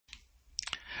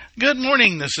Good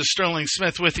morning. This is Sterling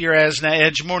Smith with your Asna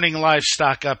Edge Morning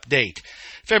Livestock Update.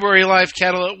 February live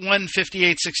cattle at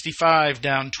 158.65,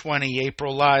 down 20.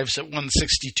 April lives at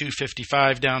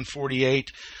 162.55, down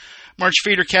 48. March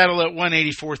feeder cattle at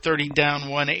 184.30, down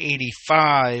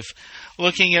 185.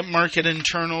 Looking at market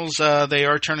internals, they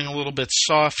are turning a little bit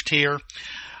soft here.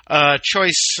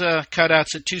 Choice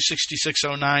cutouts at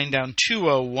 266.09, down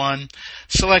 201.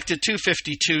 Select at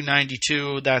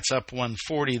 252.92, that's up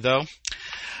 140 though.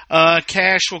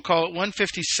 Cash, we'll call it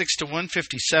 156 to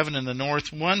 157 in the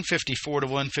north, 154 to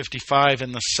 155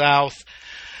 in the south.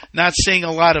 Not seeing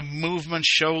a lot of movement.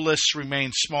 Show lists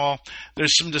remain small.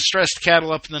 There's some distressed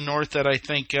cattle up in the north that I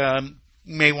think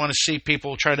may want to see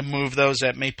people try to move those.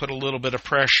 That may put a little bit of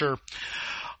pressure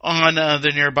on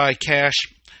the nearby cash.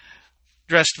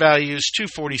 Dressed values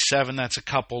 247. That's a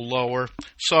couple lower.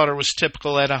 Slaughter was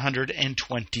typical at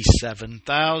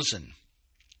 127,000.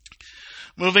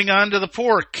 Moving on to the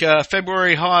pork,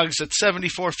 February hogs at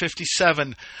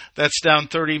 74.57. That's down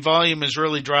 30. Volume is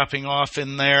really dropping off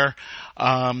in there.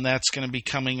 That's going to be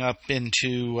coming up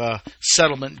into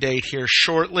settlement date here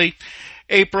shortly.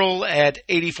 April at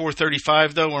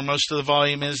 84.35, though, where most of the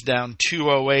volume is, down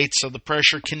 208. So the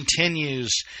pressure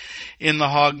continues in the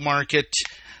hog market.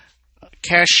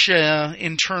 Cash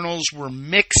internals were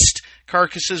mixed.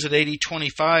 Carcasses at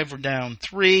 80.25 were down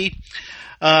 3.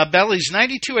 Bellies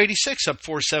 92.86, up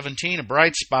 4.17, a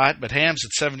bright spot, but hams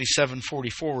at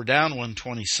 77.44 were down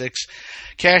 1.26.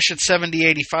 Cash at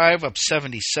 70.85, up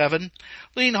 77.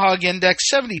 Lean hog index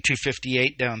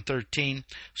 72.58, down 13.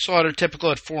 Slaughter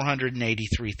typical at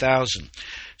 483,000.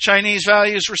 Chinese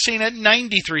values were seen at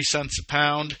 93 cents a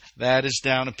pound. That is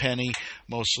down a penny,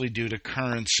 mostly due to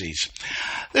currencies.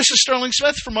 This is Sterling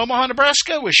Smith from Omaha,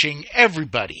 Nebraska, wishing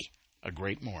everybody a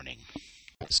great morning.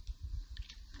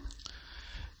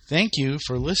 Thank you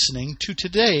for listening to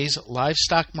today's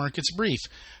Livestock Markets Brief.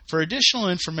 For additional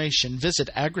information, visit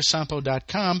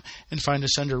agrisampo.com and find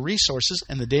us under Resources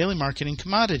and the Daily Marketing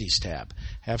Commodities tab.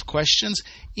 Have questions?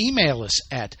 Email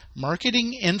us at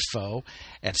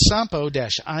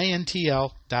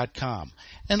marketinginfo@sampo-intl.com.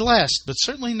 And last, but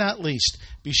certainly not least,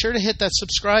 be sure to hit that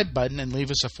subscribe button and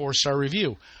leave us a 4-star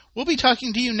review. We'll be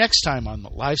talking to you next time on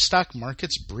the Livestock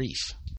Markets Brief.